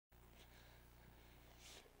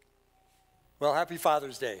Well, happy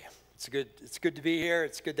Father's Day. It's good to be here.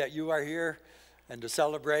 It's good that you are here and to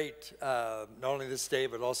celebrate not only this day,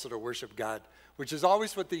 but also to worship God, which is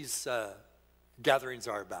always what these gatherings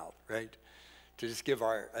are about, right? To just give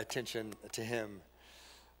our attention to Him.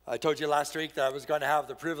 I told you last week that I was going to have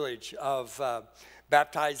the privilege of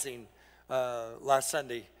baptizing last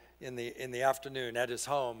Sunday in the afternoon at his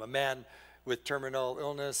home, a man with terminal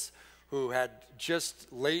illness who had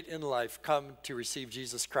just late in life come to receive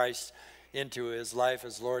Jesus Christ into his life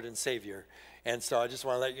as Lord and Savior. And so I just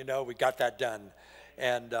want to let you know we got that done.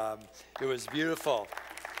 And it was beautiful,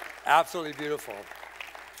 absolutely beautiful.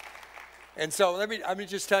 And so let me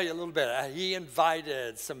just tell you a little bit. He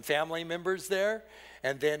invited some family members there,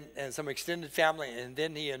 and some extended family, and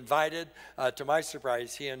then he invited, to my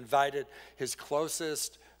surprise, he invited his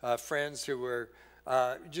closest friends who were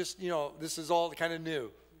this is all kind of new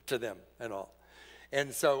to them and all.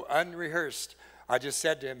 And so unrehearsed, I just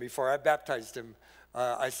said to him before I baptized him,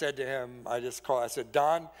 I said to him, I said,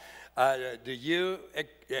 Don, do you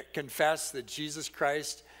confess that Jesus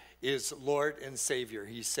Christ is Lord and Savior?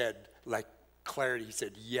 He said, like clarity, he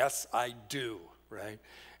said, yes, I do, right?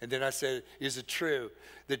 And then I said, is it true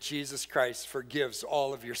that Jesus Christ forgives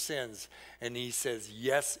all of your sins? And he says,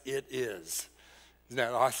 yes, it is. Isn't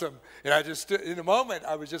that awesome? And I just, in a moment,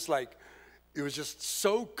 I was just like, it was just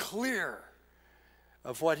so clear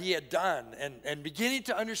of what he had done and beginning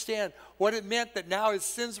to understand what it meant that now his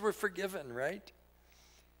sins were forgiven, right?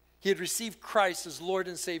 He had received Christ as Lord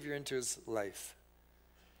and Savior into his life.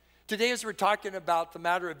 Today, as we're talking about the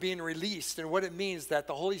matter of being released and what it means that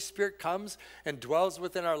the Holy Spirit comes and dwells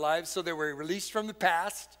within our lives so that we're released from the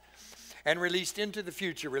past and released into the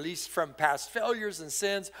future, released from past failures and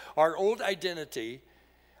sins, our old identity,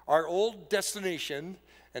 our old destination,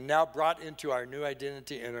 and now brought into our new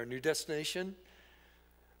identity and our new destination.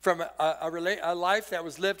 From a life that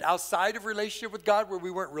was lived outside of relationship with God, where we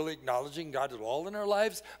weren't really acknowledging God at all in our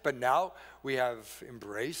lives, but now we have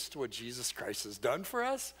embraced what Jesus Christ has done for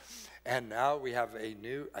us, and now we have a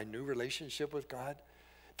new relationship with God.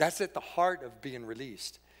 That's at the heart of being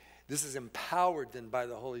released. This is empowered then by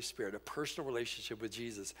the Holy Spirit. A personal relationship with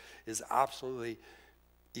Jesus is absolutely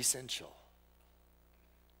essential.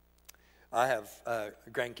 I have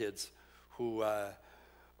grandkids who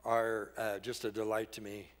are just a delight to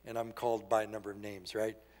me, and I'm called by a number of names,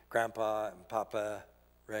 right? Grandpa and Papa,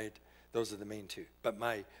 right? Those are the main two. But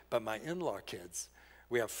my in-law kids,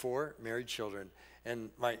 we have 4 married children, and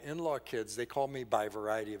my in-law kids, they call me by a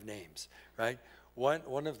variety of names, right?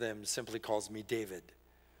 One of them simply calls me David.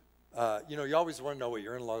 You always want to know what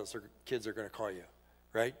your in-laws or kids are going to call you,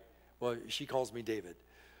 right? Well, she calls me David.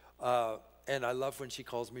 And I love when she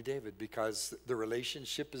calls me David because the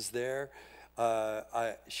relationship is there.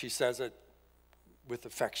 She says it with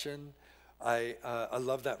affection. I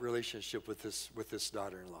love that relationship with this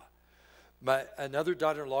daughter-in-law. Another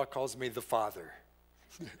daughter-in-law calls me the father,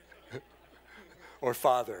 or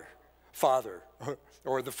father,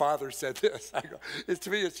 or the father said this. To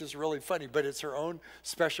me, it's just really funny, but it's her own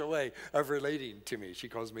special way of relating to me. She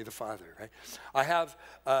calls me the father, right? I have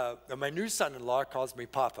my new son-in-law calls me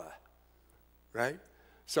Papa, right?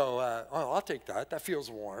 So, I'll take that. That feels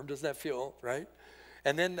warm. Doesn't that feel right?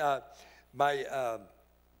 And then my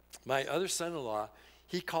other son-in-law,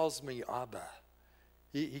 he calls me Abba.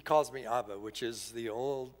 He calls me Abba, which is the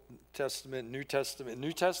Old Testament, New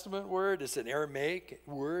Testament word. It's an Aramaic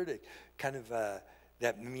word, kind of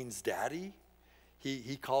that means daddy.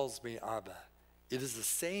 He calls me Abba. It is the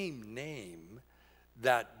same name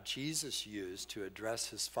that Jesus used to address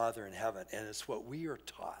his Father in heaven, and it's what we are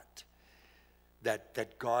taught.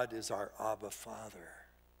 That God is our Abba Father.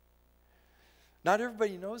 Not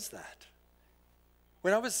everybody knows that.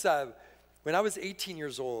 When I was 18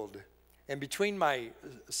 years old, and between my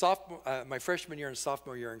freshman year and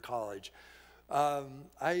sophomore year in college,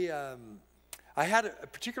 I had a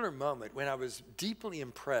particular moment when I was deeply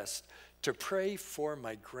impressed to pray for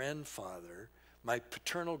my grandfather, my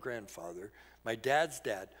paternal grandfather, my dad's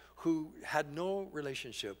dad, who had no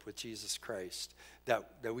relationship with Jesus Christ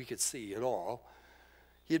that we could see at all.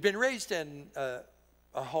 He had been raised in a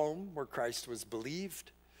home where Christ was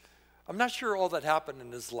believed. I'm not sure all that happened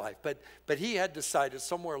in his life, but he had decided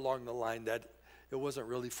somewhere along the line that it wasn't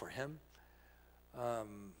really for him. I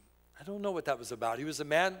don't know what that was about. He was a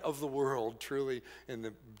man of the world, truly,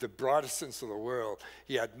 in the broadest sense of the world.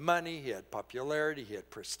 He had money, he had popularity, he had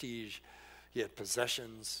prestige, he had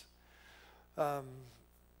possessions.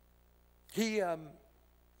 He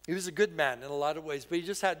was a good man in a lot of ways, but he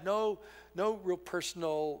just had no real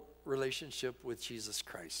personal relationship with Jesus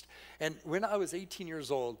Christ. And when I was 18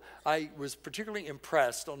 years old, I was particularly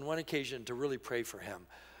impressed on one occasion to really pray for him.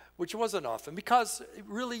 which wasn't often, because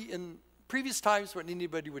really in previous times when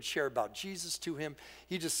anybody would share about Jesus to him,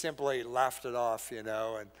 he just simply laughed it off, and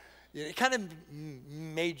it kind of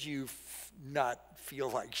made you not feel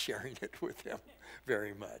like sharing it with him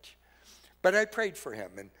very much. But I prayed for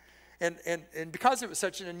him, and because it was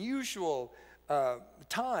such an unusual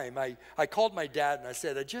time, I called my dad and I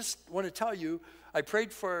said, I just want to tell you, I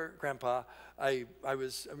prayed for Grandpa. I'm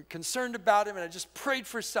concerned about him, and I just prayed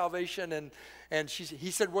for salvation. And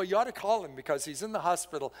he said, well, you ought to call him because he's in the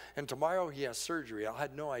hospital, and tomorrow he has surgery. I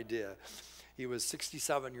had no idea. He was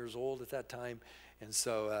 67 years old at that time, and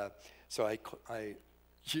so I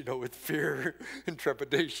with fear and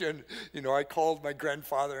trepidation, I called my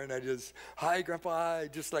grandfather, and I just, hi, Grandpa, I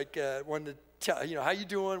just wanted to tell, how you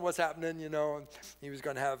doing, what's happening, and he was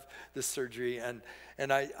going to have this surgery, and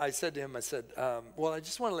I said to him, well, I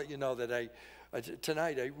just want to let you know that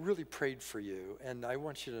tonight I really prayed for you, and I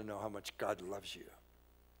want you to know how much God loves you.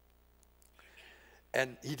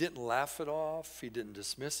 And he didn't laugh it off, he didn't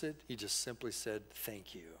dismiss it, he just simply said,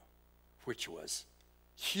 thank you, which was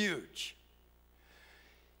huge.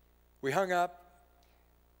 We hung up,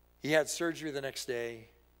 he had surgery the next day,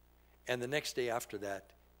 and the next day after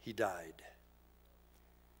that, he died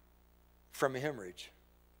from a hemorrhage,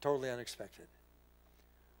 totally unexpected.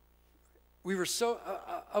 I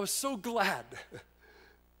was so glad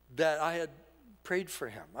that I had prayed for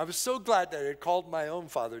him. I was so glad that I had called my own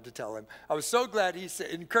father to tell him. I was so glad he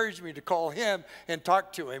encouraged me to call him and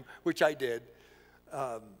talk to him, which I did.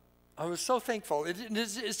 I was so thankful.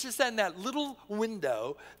 It's just in that little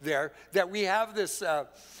window there that we have this.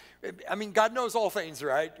 God knows all things,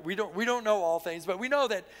 right? We don't know all things, but we know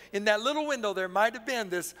that in that little window there might have been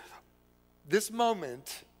this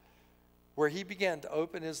moment where he began to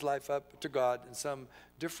open his life up to God in some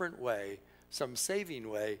different way, some saving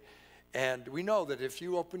way. And we know that if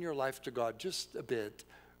you open your life to God just a bit,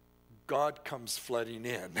 God comes flooding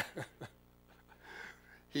in.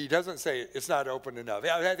 He doesn't say it's not open enough.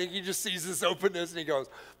 I think he just sees this openness and he goes,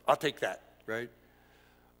 I'll take that, right?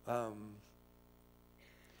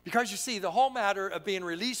 Because you see, the whole matter of being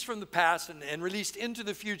released from the past and released into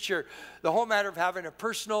the future, the whole matter of having a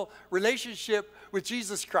personal relationship with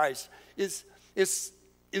Jesus Christ is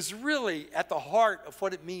really at the heart of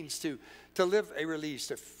what it means to live a released,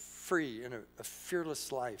 a free, and a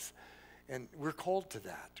fearless life. And we're called to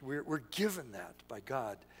that. We're given that by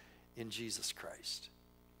God in Jesus Christ.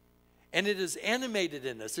 And it is animated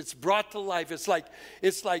in us. It's brought to life. It's like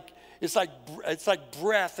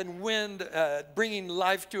breath and wind bringing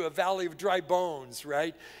life to a valley of dry bones,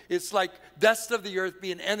 right? It's like dust of the earth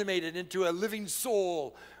being animated into a living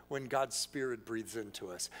soul when God's Spirit breathes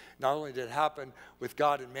into us. Not only did it happen with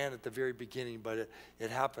God and man at the very beginning, but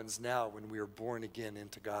it happens now when we are born again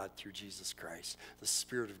into God through Jesus Christ. The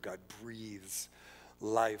Spirit of God breathes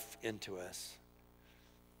life into us.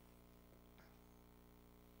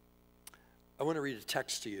 I want to read a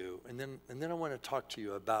text to you, and then I want to talk to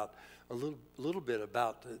you about a little bit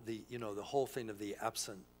about the whole thing of the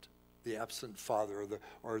absent father,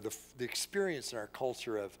 or the experience in our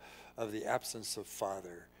culture of the absence of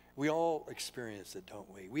father. We all experience it,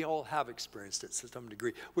 don't we? We all have experienced it to some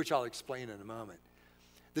degree, which I'll explain in a moment.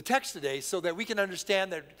 The text today, so that we can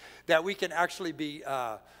understand that we can actually be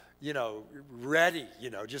ready,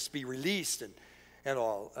 just be released and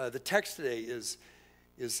all. The text today is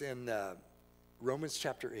in Romans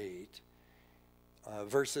chapter 8,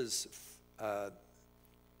 verses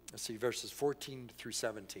 14 through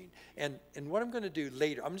 17. And what I'm going to do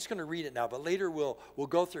later, I'm just going to read it now, but later we'll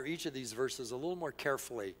go through each of these verses a little more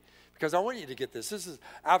carefully, because I want you to get this. This is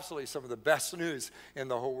absolutely some of the best news in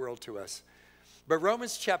the whole world to us. But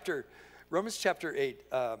Romans chapter 8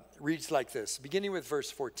 reads like this, beginning with verse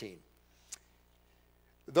 14.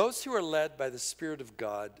 Those who are led by the Spirit of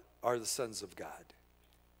God are the sons of God.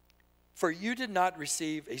 For you did not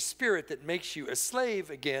receive a spirit that makes you a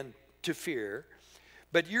slave again to fear,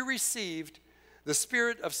 but you received the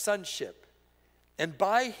spirit of sonship. And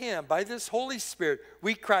by him, by this Holy Spirit,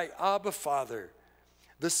 we cry, Abba, Father.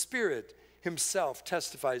 The Spirit himself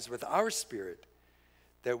testifies with our spirit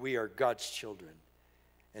that we are God's children.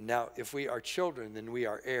 And now, if we are children, then we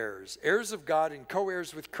are heirs, heirs of God and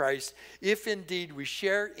co-heirs with Christ, if indeed we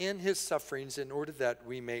share in his sufferings, in order that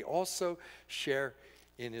we may also share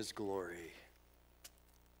in his glory.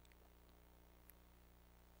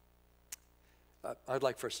 I'd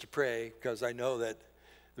like for us to pray, because I know that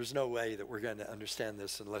there's no way that we're going to understand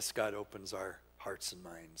this unless God opens our hearts and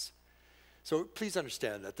minds. So please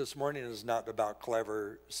understand that this morning is not about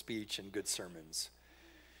clever speech and good sermons.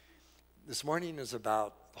 This morning is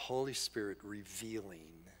about the Holy Spirit revealing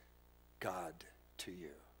God to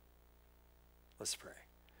you. Let's pray.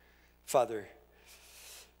 Father,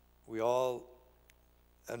 we all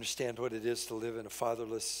understand what it is to live in a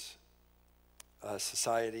fatherless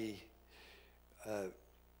society,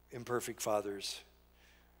 imperfect fathers.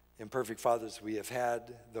 Imperfect fathers we have had,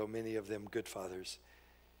 though many of them good fathers.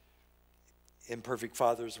 Imperfect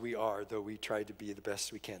fathers we are, though we try to be the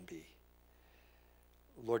best we can be.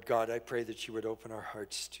 Lord God, I pray that you would open our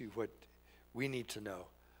hearts to what we need to know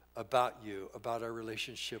about you, about our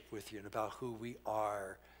relationship with you, and about who we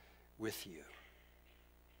are with you.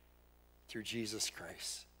 Through Jesus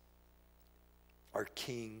Christ, our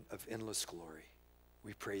King of endless glory,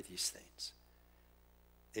 we pray these things.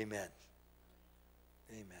 Amen.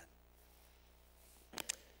 Amen.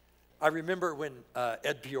 I remember when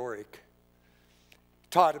Ed Bjork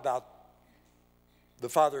taught about the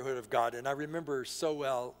fatherhood of God, and I remember so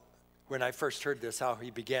well when I first heard this, how he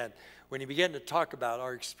began. When he began to talk about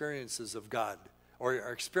our experiences of God, or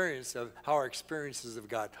our experience of how our experiences of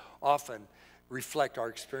God often reflect our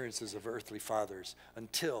experiences of earthly fathers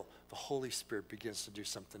until the Holy Spirit begins to do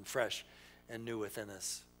something fresh and new within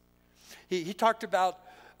us. He talked about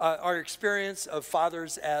our experience of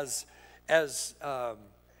fathers as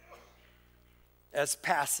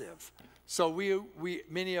passive. So we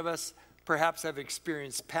many of us perhaps have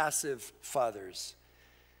experienced passive fathers.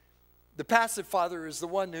 The passive father is the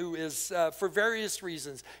one who is, for various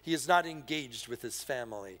reasons, he is not engaged with his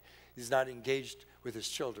family. He's not engaged with his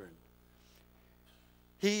children.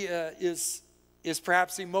 He is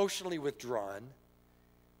perhaps emotionally withdrawn.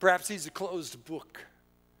 Perhaps he's a closed book.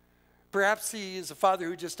 Perhaps he is a father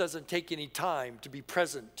who just doesn't take any time to be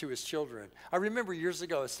present to his children. I remember years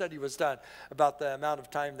ago a study was done about the amount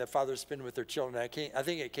of time that fathers spend with their children. I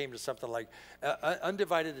think it came to something like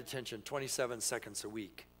undivided attention, 27 seconds a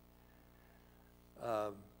week.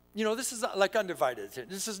 This is like undivided attention.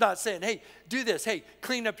 This is not saying, hey, do this. Hey,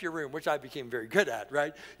 clean up your room, which I became very good at,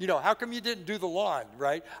 right? How come you didn't do the lawn,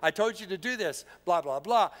 right? I told you to do this, blah, blah,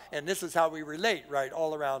 blah. And this is how we relate, right?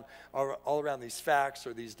 All around these facts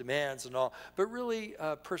or these demands and all. But really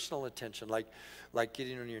personal attention, like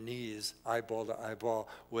getting on your knees, eyeball to eyeball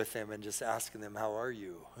with them and just asking them, how are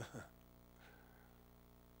you?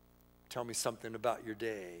 Tell me something about your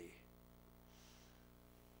day.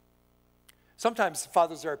 Sometimes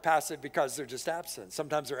fathers are passive because they're just absent.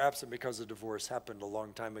 Sometimes they're absent because a divorce happened a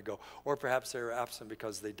long time ago. Or perhaps they're absent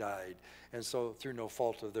because they died. And so through no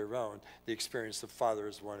fault of their own, the experience of father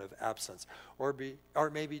is one of absence. Or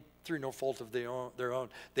maybe through no fault of their own,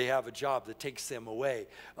 they have a job that takes them away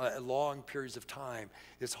long periods of time.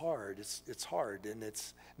 It's hard. It's hard. And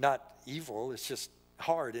it's not evil. It's just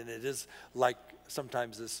hard. And it is like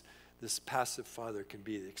sometimes this passive father can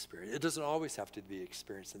be the experience. It doesn't always have to be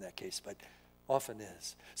experienced in that case, but often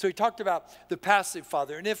is. So he talked about the passive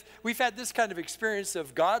father. And if we've had this kind of experience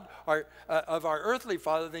of God, of our earthly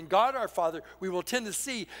father, then God our Father, we will tend to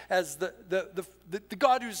see as the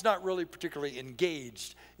God who's not really particularly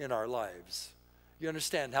engaged in our lives. You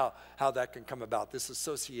understand how that can come about, this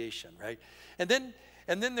association, right? And then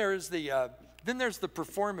there's the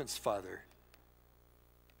performance father.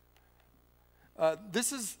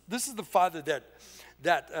 This is the father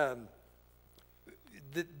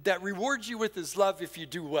that rewards you with his love if you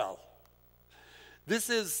do well. This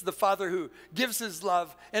is the father who gives his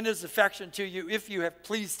love and his affection to you if you have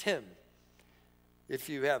pleased him. If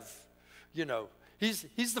you have,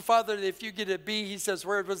 he's the father that if you get a B, he says,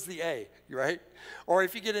 where was the A, right? Or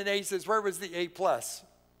if you get an A, he says, where was the A plus?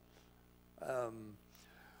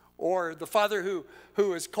 Or the father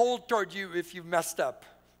who is cold toward you if you messed up.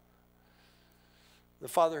 The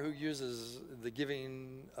father who uses the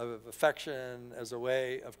giving of affection as a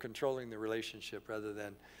way of controlling the relationship rather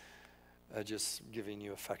than just giving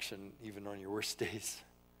you affection even on your worst days.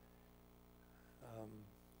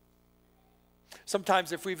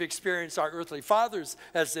 Sometimes if we've experienced our earthly fathers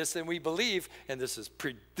as this, then we believe, and this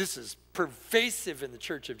is pervasive in the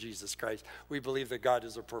Church of Jesus Christ, we believe that God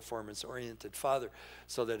is a performance-oriented father,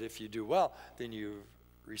 so that if you do well, then you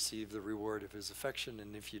receive the reward of his affection,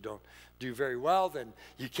 and if you don't do very well, then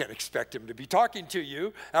you can't expect him to be talking to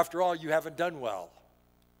you. After all, you haven't done well.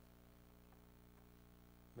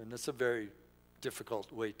 And that's a very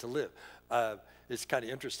difficult way to live. It's kind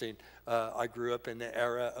of interesting. I grew up in the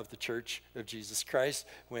era of the Church of Jesus Christ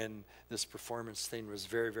when this performance thing was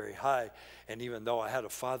very, very high. And even though I had a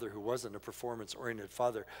father who wasn't a performance-oriented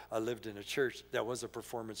father, I lived in a church that was a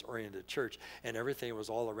performance-oriented church, and everything was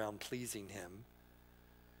all around pleasing him.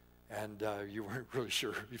 And you weren't really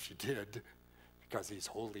sure if you did, because he's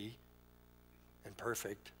holy and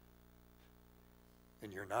perfect,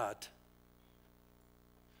 and you're not.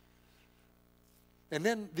 And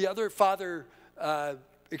then the other father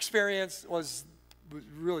experience was was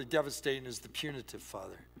really devastating is the punitive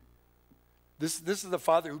father. This is the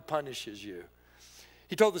father who punishes you.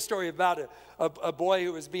 He told the story about a boy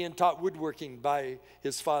who was being taught woodworking by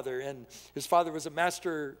his father, and his father was a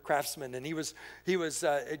master craftsman, and he was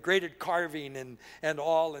great at carving and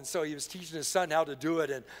all, and so he was teaching his son how to do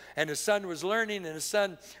it, and his son was learning, and his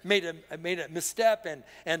son made a misstep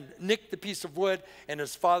and nicked the piece of wood, and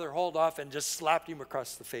his father hauled off and just slapped him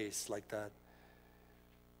across the face like that.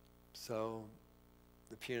 So,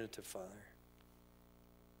 the punitive father.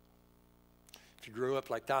 If you grew up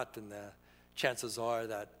like that, then the chances are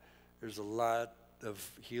that there's a lot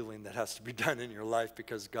of healing that has to be done in your life,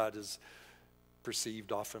 because God is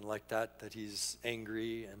perceived often like that he's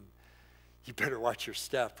angry, and you better watch your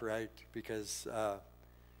step, right? Because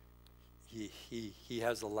he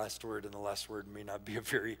has the last word, and the last word may not be a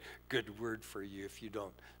very good word for you if you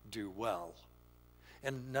don't do well.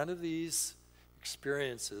 And none of these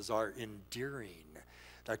experiences are endearing.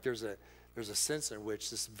 Like there's a sense in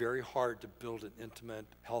which it's very hard to build an intimate,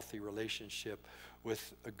 healthy relationship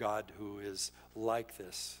with a God who is like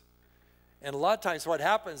this. And a lot of times what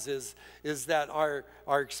happens is that our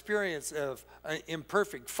experience of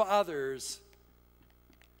imperfect fathers,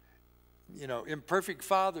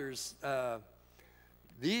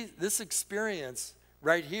 this experience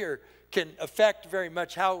right here can affect very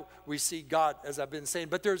much how we see God, as I've been saying.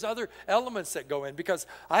 But there's other elements that go in, because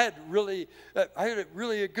I had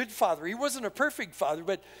a good father. He wasn't a perfect father,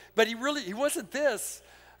 but he wasn't this.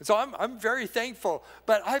 And so I'm very thankful.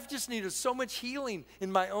 But I've just needed so much healing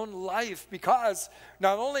in my own life, because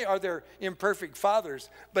not only are there imperfect fathers,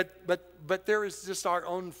 but there is just our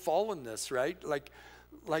own fallenness, right?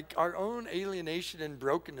 Like our own alienation and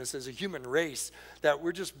brokenness as a human race, that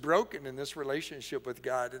we're just broken in this relationship with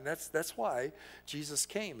God. And that's why Jesus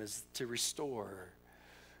came, is to restore,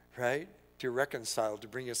 right? To reconcile, to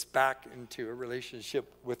bring us back into a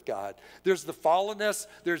relationship with God. There's the fallenness,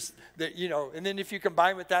 there's and then if you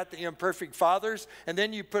combine with that the imperfect fathers, and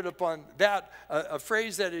then you put upon that a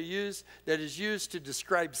phrase that is used to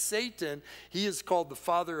describe Satan. He is called the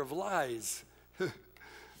father of lies.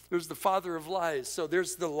 There's the father of lies. So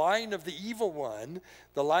there's the line of the evil one,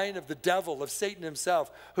 the line of the devil, of Satan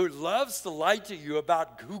himself, who loves to lie to you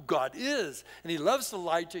about who God is. And he loves to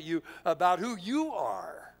lie to you about who you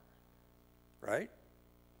are. Right?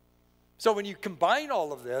 So when you combine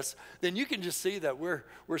all of this, then you can just see that we're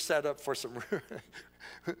set up for some,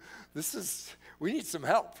 we need some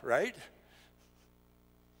help, right?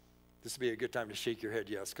 This would be a good time to shake your head,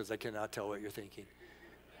 yes, because I cannot tell what you're thinking.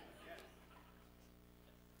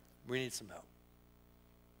 We need some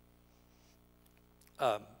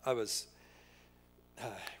help. I was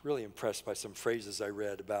really impressed by some phrases I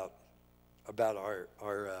read about our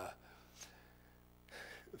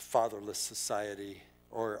fatherless society,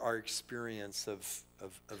 or our experience of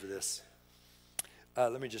this.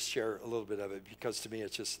 Let me just share a little bit of it, because to me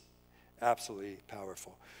it's just absolutely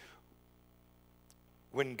powerful.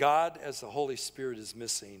 When God as the Holy Spirit is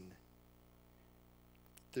missing,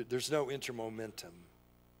 there's no intermomentum.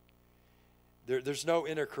 There's no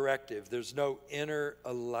inner corrective. There's no inner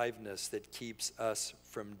aliveness that keeps us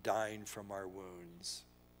from dying from our wounds.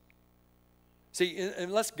 See,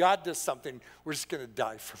 unless God does something, we're just going to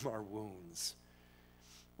die from our wounds.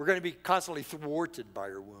 We're going to be constantly thwarted by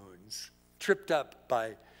our wounds, tripped up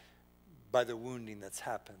by the wounding that's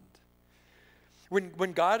happened.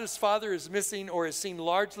 When God as Father is missing, or is seen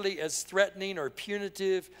largely as threatening or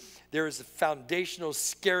punitive, there is a foundational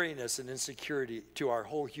scariness and insecurity to our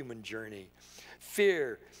whole human journey.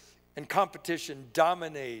 Fear and competition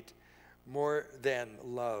dominate more than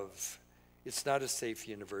love. It's not a safe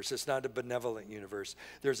universe. It's not a benevolent universe.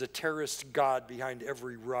 There's a terrorist God behind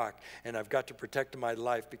every rock, and I've got to protect my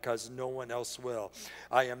life because no one else will.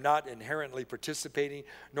 I am not inherently participating,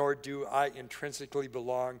 nor do I intrinsically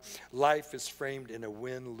belong. Life is framed in a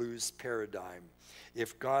win-lose paradigm.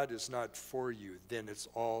 If God is not for you, then it's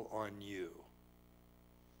all on you.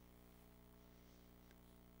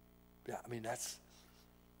 Yeah, I mean,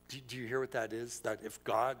 do you hear what that is? That if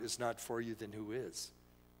God is not for you, then who is?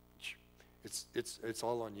 It's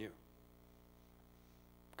all on you.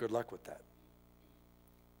 Good luck with that.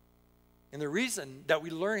 And the reason that we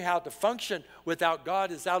learn how to function without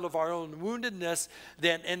God is out of our own woundedness,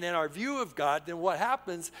 and then our view of God. Then what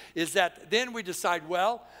happens is that then we decide,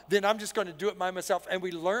 well, then I'm just going to do it by myself. And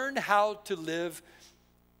we learn how to live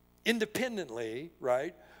independently,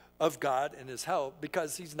 right, of God and his help,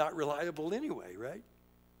 because he's not reliable anyway, right?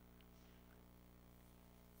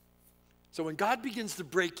 So when God begins to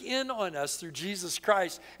break in on us through Jesus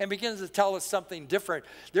Christ and begins to tell us something different,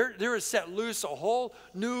 there is set loose a whole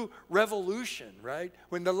new revolution, right?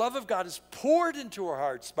 When the love of God is poured into our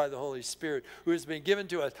hearts by the Holy Spirit who has been given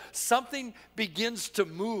to us, something begins to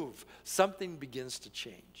move. Something begins to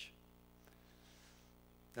change.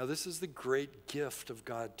 Now, this is the great gift of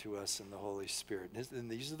God to us in the Holy Spirit. And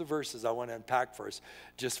these are the verses I want to unpack for us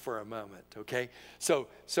just for a moment, okay? So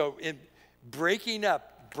in breaking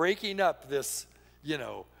up this,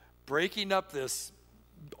 breaking up this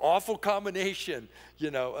awful combination,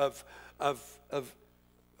 of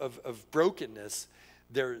brokenness,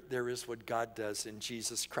 there is what God does in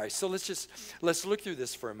Jesus Christ. So let's look through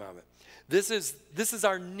this for a moment. This is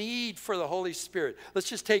our need for the Holy Spirit. Let's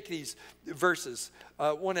just take these verses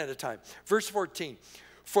one at a time. Verse 14,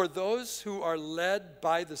 for those who are led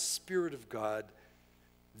by the Spirit of God,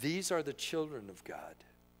 these are the children of God.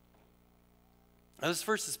 Now, this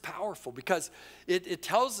verse is powerful because it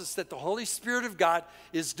tells us that the Holy Spirit of God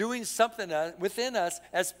is doing something within us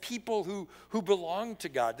as people who belong to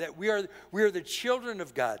God, that we are the children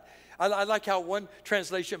of God. I like how one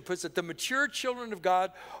translation puts it, the mature children of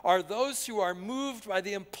God are those who are moved by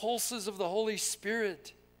the impulses of the Holy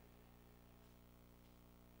Spirit.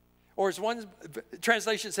 Or as one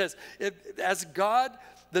translation says, as God,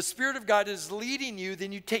 the Spirit of God is leading you,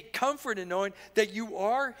 then you take comfort in knowing that you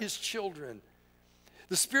are His children.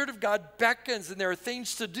 The Spirit of God beckons, and there are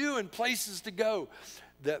things to do and places to go.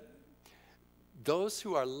 That those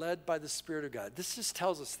who are led by the Spirit of God, this just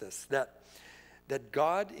tells us this, that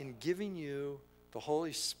God, in giving you the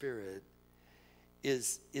Holy Spirit,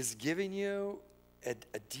 is giving you a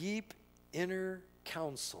deep inner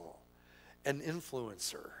counsel, an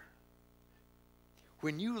influencer.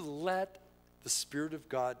 When you let the Spirit of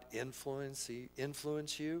God influence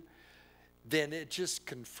you, then it just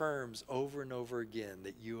confirms over and over again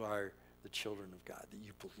that you are the children of God, that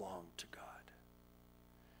you belong to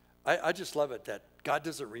God. I just love it that God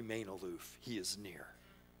doesn't remain aloof. He is near.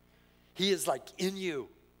 He is like in you.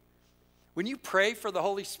 When you pray for the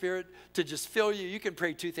Holy Spirit to just fill you, you can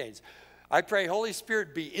pray two things. I pray, Holy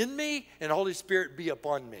Spirit be in me and Holy Spirit be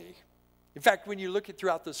upon me. In fact, when you look at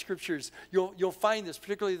throughout the scriptures, you'll find this,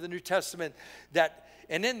 particularly the New Testament, that,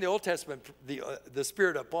 and in the Old Testament, the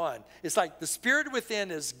Spirit upon. It's like the Spirit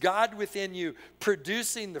within is God within you,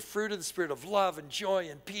 producing the fruit of the Spirit of love and joy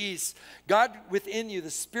and peace. God within you,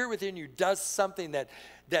 the Spirit within you does something that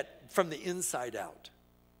from the inside out,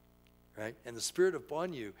 right? And the Spirit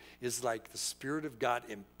upon you is like the Spirit of God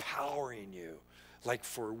empowering you, like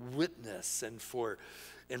for witness and for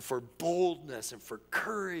boldness and for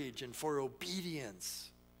courage and for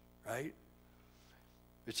obedience, right?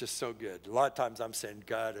 It's just so good. A lot of times I'm saying,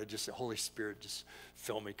 God, Holy Spirit, just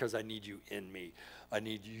fill me because I need you in me. I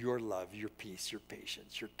need your love, your peace, your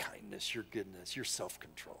patience, your kindness, your goodness, your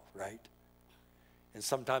self-control, right? And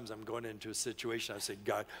sometimes I'm going into a situation, I say,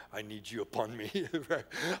 God, I need you upon me. Right?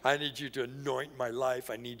 I need you to anoint my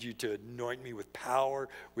life. I need you to anoint me with power,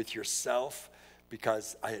 with yourself,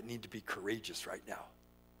 because I need to be courageous right now.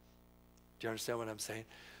 Do you understand what I'm saying?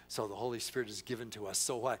 So the Holy Spirit is given to us.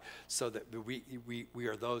 So why? So that we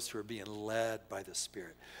are those who are being led by the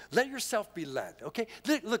Spirit. Let yourself be led, okay?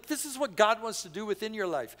 Look, this is what God wants to do within your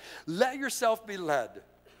life. Let yourself be led.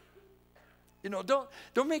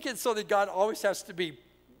 Don't make it so that God always has to be,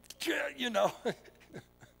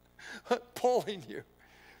 pulling you.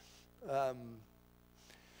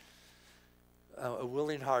 A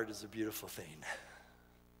willing heart is a beautiful thing.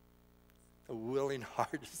 A willing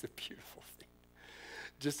heart is a beautiful thing.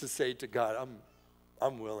 Just to say to God,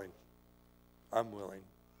 I'm willing. I'm willing.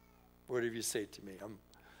 Whatever you say to me,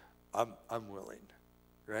 I'm willing,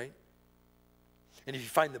 right? And if you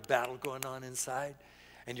find the battle going on inside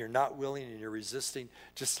and you're not willing and you're resisting,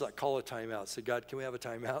 just call a timeout. Say, God, can we have a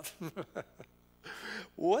timeout?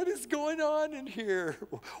 What is going on in here?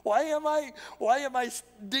 Why am I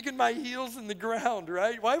digging my heels in the ground,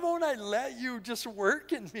 right? Why won't I let you just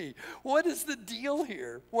work in me? What is the deal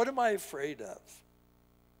here? What am I afraid of?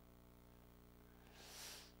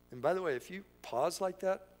 And by the way, if you pause like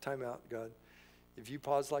that, time out, God. If you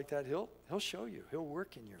pause like that, he'll show you. He'll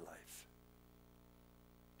work in your life.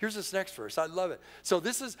 Here's this next verse. I love it. So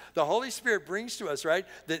this is, the Holy Spirit brings to us, right?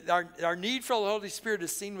 That our need for the Holy Spirit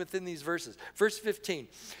is seen within these verses. Verse 15.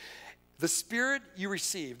 The Spirit you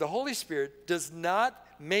receive, the Holy Spirit, does not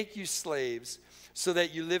make you slaves so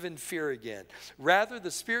that you live in fear again. Rather,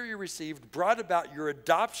 the Spirit you received brought about your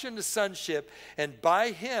adoption to sonship, and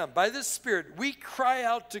by Him, by this Spirit, we cry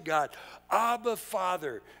out to God, Abba,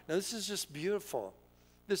 Father. Now, this is just beautiful.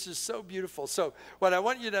 This is so beautiful. So what I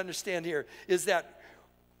want you to understand here is that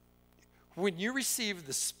When you receive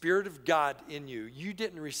the Spirit of God in you, you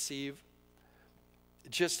didn't receive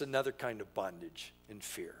just another kind of bondage and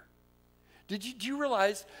fear. Do you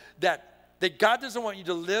realize that God doesn't want you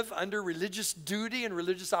to live under religious duty and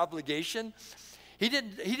religious obligation? He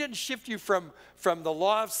didn't shift you from the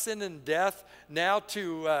law of sin and death now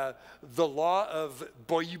to the law of,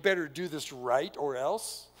 boy, you better do this right or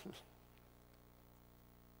else.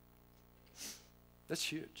 That's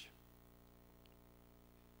huge.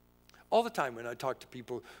 All the time when I talk to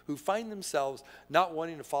people who find themselves not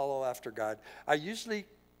wanting to follow after God, I usually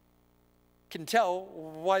can tell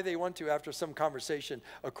why they want to after some conversation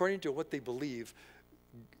according to what they believe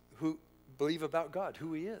about God,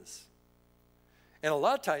 who he is. And a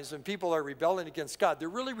lot of times when people are rebelling against God, they're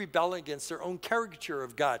really rebelling against their own caricature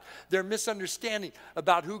of God, their misunderstanding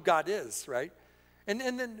about who God is, right? And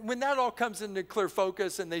then when that all comes into clear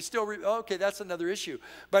focus and they still, okay, that's another issue.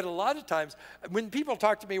 But a lot of times when people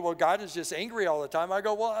talk to me, well, God is just angry all the time, I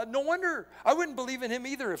go, well, no wonder. I wouldn't believe in him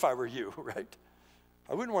either if I were you, right?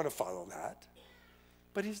 I wouldn't want to follow that.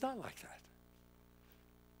 But he's not like that.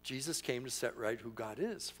 Jesus came to set right who God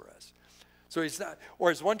is for us. So he's not,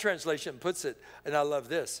 or as one translation puts it, and I love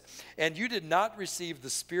this, and you did not receive the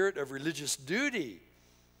spirit of religious duty,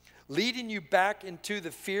 leading you back into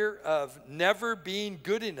the fear of never being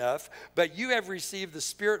good enough, but you have received the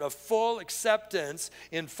spirit of full acceptance,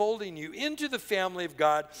 enfolding you into the family of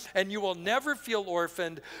God, and you will never feel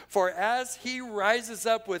orphaned, for as he rises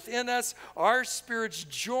up within us, our spirits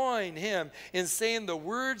join him in saying the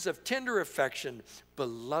words of tender affection,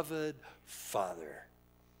 beloved Father.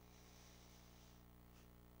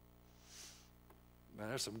 Man,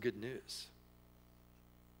 there's some good news.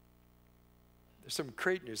 There's some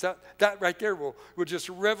great news. That right there will just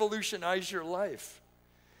revolutionize your life.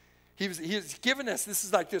 He has given us, this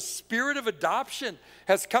is like this spirit of adoption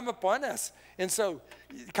has come upon us. And so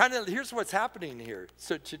kind of here's what's happening here.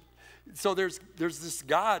 So there's this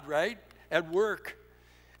God, right, at work.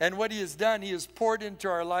 And what he has done, he has poured into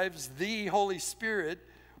our lives the Holy Spirit.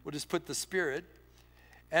 We'll just put the Spirit.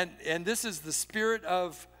 And this is the spirit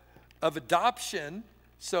of adoption.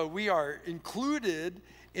 So we are included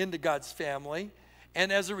into God's family.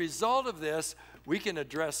 And as a result of this, we can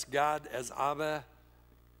address God as Abba,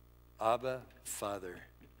 Father.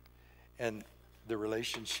 And the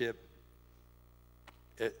relationship,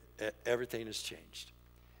 everything has changed.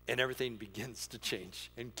 And everything begins to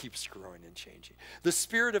change and keeps growing and changing. The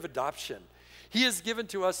spirit of adoption. He has given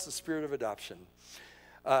to us the spirit of adoption.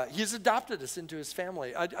 He has adopted us into his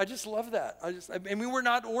family. I just love that. I mean, we're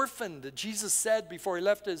not orphaned. Jesus said before he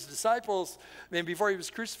left his disciples, and before he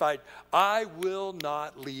was crucified, I will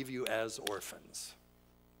not leave you as orphans.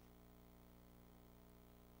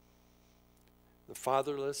 The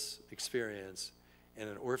fatherless experience and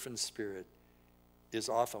an orphan spirit is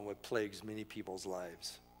often what plagues many people's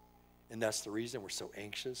lives. And that's the reason we're so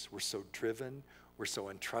anxious, we're so driven, we're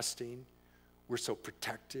so untrusting, we're so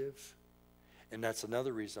protective. And that's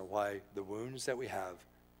another reason why the wounds that we have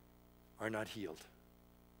are not healed.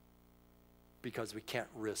 Because we can't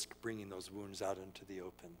risk bringing those wounds out into the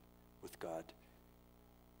open with God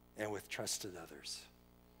and with trusted others.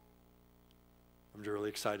 I'm really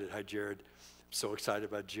excited. Hi, Jared. I'm so excited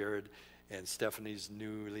about Jared and Stephanie's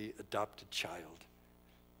newly adopted child.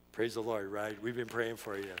 Praise the Lord, right? We've been praying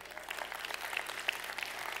for you.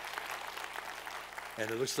 And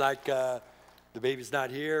it looks like the baby's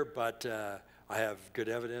not here, but I have good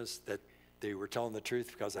evidence that they were telling the truth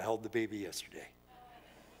because I held the baby yesterday,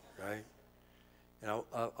 right? And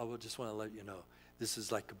I will just want to let you know, this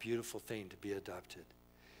is like a beautiful thing to be adopted.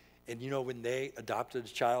 And you know, when they adopted a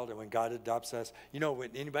child and when God adopts us, you know,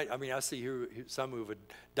 when anybody, I mean, I see here some who've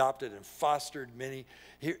adopted and fostered many.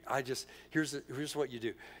 Here's what you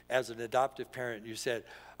do. As an adoptive parent, you said,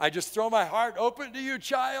 I just throw my heart open to you,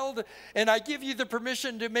 child, and I give you the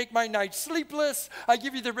permission to make my night sleepless. I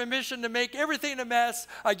give you the permission to make everything a mess.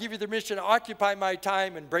 I give you the permission to occupy my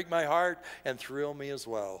time and break my heart and thrill me as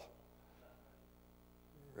well.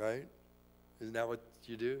 Right? Isn't that what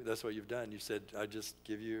you do? That's what you've done. You said, I just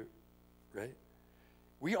give you, right?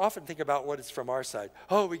 We often think about what is from our side.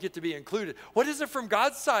 Oh, we get to be included. What is it from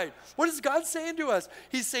God's side? What is God saying to us?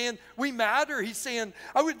 He's saying, we matter. He's saying,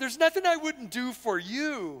 there's nothing I wouldn't do for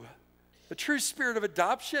you. The true spirit of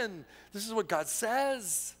adoption. This is what God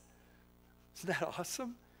says. Isn't that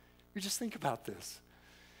awesome? We just think about this.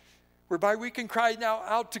 Whereby we can cry now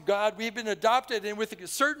out to God. We've been adopted, and with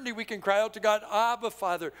certainty we can cry out to God, Abba,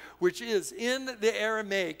 Father, which is in the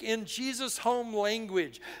Aramaic, in Jesus' home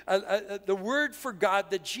language, the word for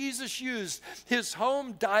God that Jesus used, his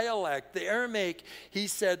home dialect, the Aramaic, he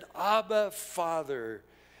said, Abba, Father.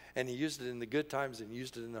 And he used it in the good times and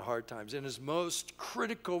used it in the hard times. In his most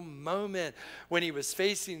critical moment, when he was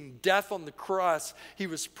facing death on the cross, he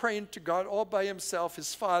was praying to God all by himself,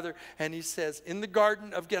 his Father. And he says, in the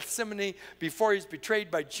Garden of Gethsemane, before he's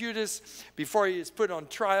betrayed by Judas, before he is put on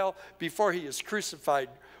trial, before he is crucified,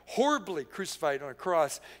 horribly crucified on a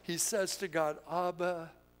cross, he says to God,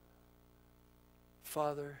 Abba,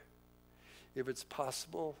 Father, if it's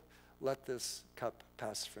possible, let this cup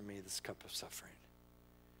pass from me, this cup of suffering.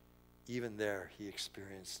 Even there, he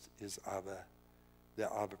experienced his Abba,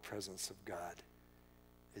 the Abba presence of God,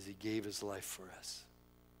 as he gave his life for us.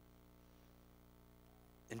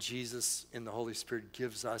 And Jesus, in the Holy Spirit,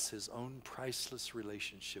 gives us his own priceless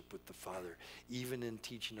relationship with the Father, even in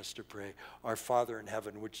teaching us to pray, Our Father in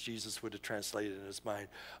heaven, which Jesus would have translated in his mind,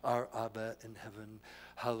 Our Abba in heaven,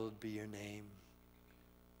 hallowed be your name.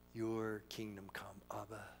 Your kingdom come,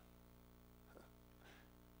 Abba.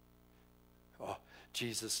 Oh,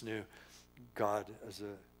 Jesus knew God as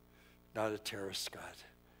not a terrorist God.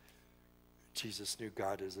 Jesus knew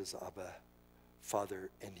God as his Abba Father,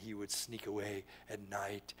 and he would sneak away at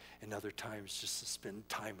night and other times just to spend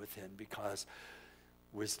time with him, because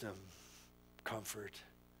wisdom, comfort,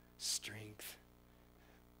 strength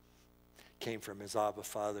came from his Abba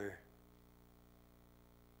Father,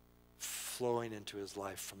 flowing into his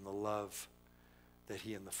life from the love that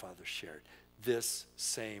he and the Father shared. This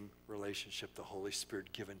same relationship the Holy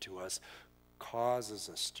Spirit given to us causes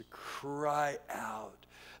us to cry out,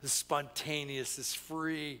 this spontaneous, this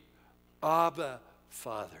free, Abba,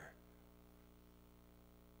 Father.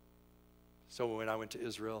 So when I went to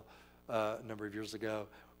Israel a number of years ago,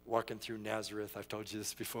 walking through Nazareth, I've told you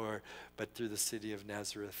this before, but through the city of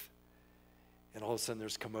Nazareth, and all of a sudden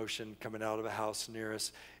there's commotion coming out of a house near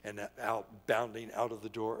us, and bounding out of the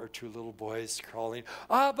door are two little boys crawling,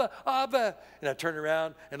 Abba, Abba. And I turn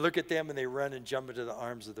around and look at them, and they run and jump into the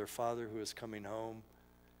arms of their father who is coming home.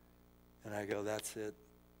 And I go, that's it.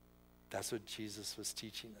 That's what Jesus was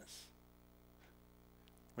teaching us.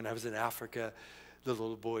 When I was in Africa, the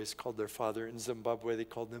little boys called their father. In Zimbabwe, they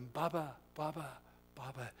called them Baba, Baba,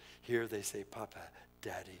 Baba. Here they say Papa,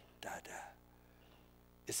 Daddy, Dada.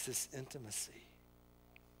 It's this intimacy.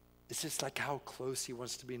 It's just like how close he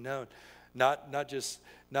wants to be known. Not just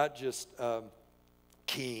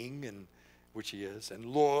King, and which he is, and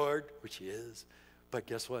Lord, which he is, but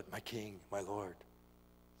guess what? My King, my Lord,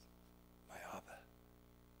 my Abba.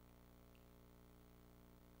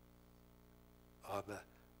 Abba,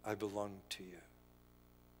 I belong to you.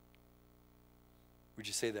 Would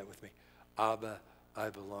you say that with me? Abba, I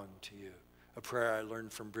belong to you. A prayer I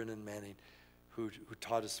learned from Brennan Manning, who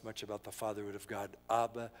taught us much about the fatherhood of God.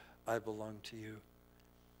 Abba, I belong to you.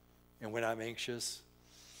 And when I'm anxious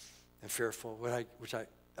and fearful, which I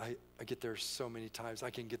get there so many times, I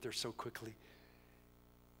can get there so quickly.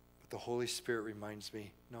 But the Holy Spirit reminds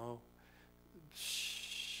me, no,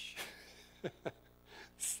 shh,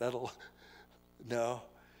 settle. No,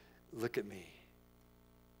 look at me.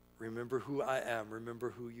 Remember who I am. Remember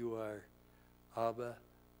who you are. Abba,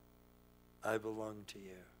 I belong to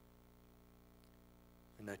you.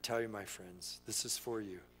 And I tell you, my friends, this is for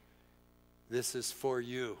you. This is for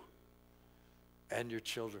you and your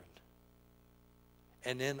children.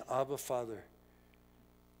 And in Abba Father,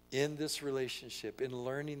 in this relationship, in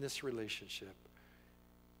learning this relationship,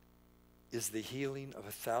 is the healing of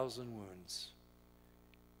 1,000 wounds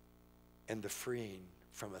and the freeing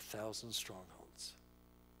from 1,000 strongholds.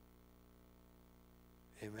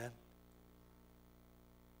 Amen.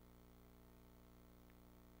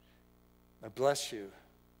 I bless you.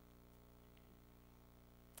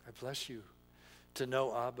 I bless you to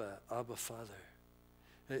know Abba, Abba Father.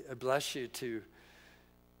 I bless you to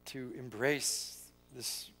embrace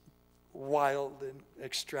this wild and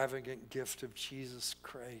extravagant gift of Jesus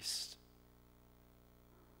Christ,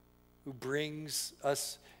 who brings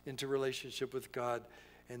us into relationship with God,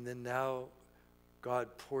 and then now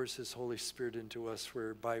God pours his Holy Spirit into us,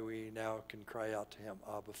 whereby we now can cry out to him,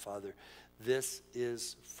 Abba Father. This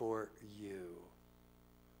is for you.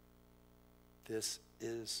 This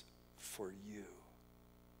is for you.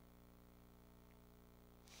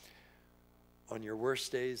 On your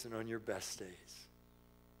worst days and on your best days,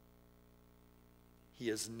 he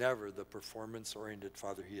is never the performance-oriented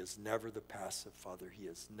father. He is never the passive father. He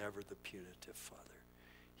is never the punitive father.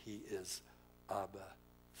 He is Abba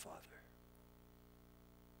Father.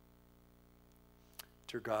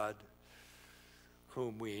 To God,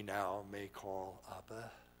 whom we now may call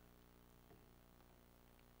Abba,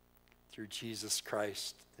 through Jesus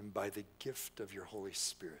Christ and by the gift of your Holy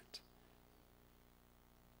Spirit.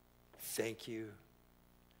 Thank you,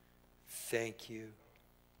 thank you,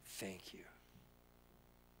 thank you.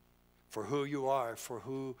 for who you are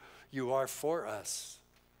for us.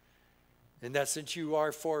 And that since you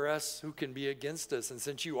are for us, who can be against us? And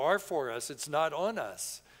since you are for us, it's not on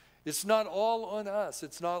us. It's not all on us.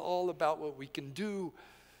 It's not all about what we can do.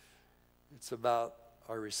 It's about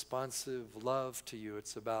our responsive love to you.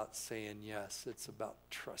 It's about saying yes. It's about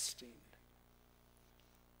trusting.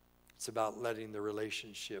 It's about letting the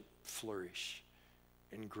relationship flourish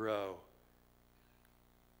and grow.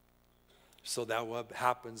 So that what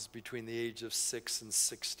happens between the age of 6 and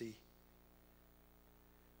 60,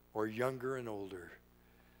 or younger and older,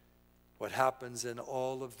 what happens in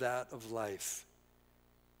all of that of life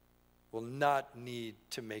will not need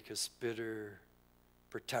to make us bitter,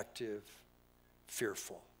 protective,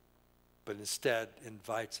 fearful, but instead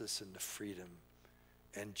invites us into freedom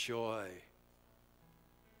and joy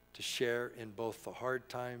to share in both the hard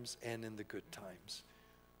times and in the good times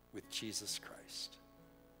with Jesus Christ.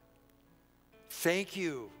 Thank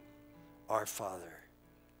you, our Father.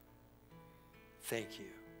 Thank you,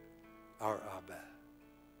 our Abba.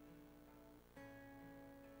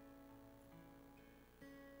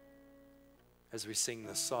 As we sing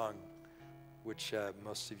this song, which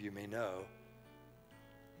most of you may know,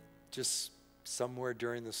 just somewhere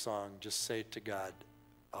during the song, just say to God,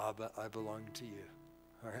 Abba, I belong to you.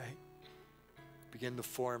 All right? Begin to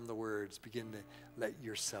form the words. Begin to let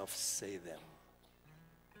yourself say them.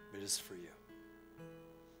 It is for you.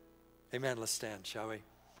 Amen. Let's stand, shall we?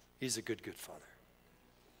 He's a good, good Father.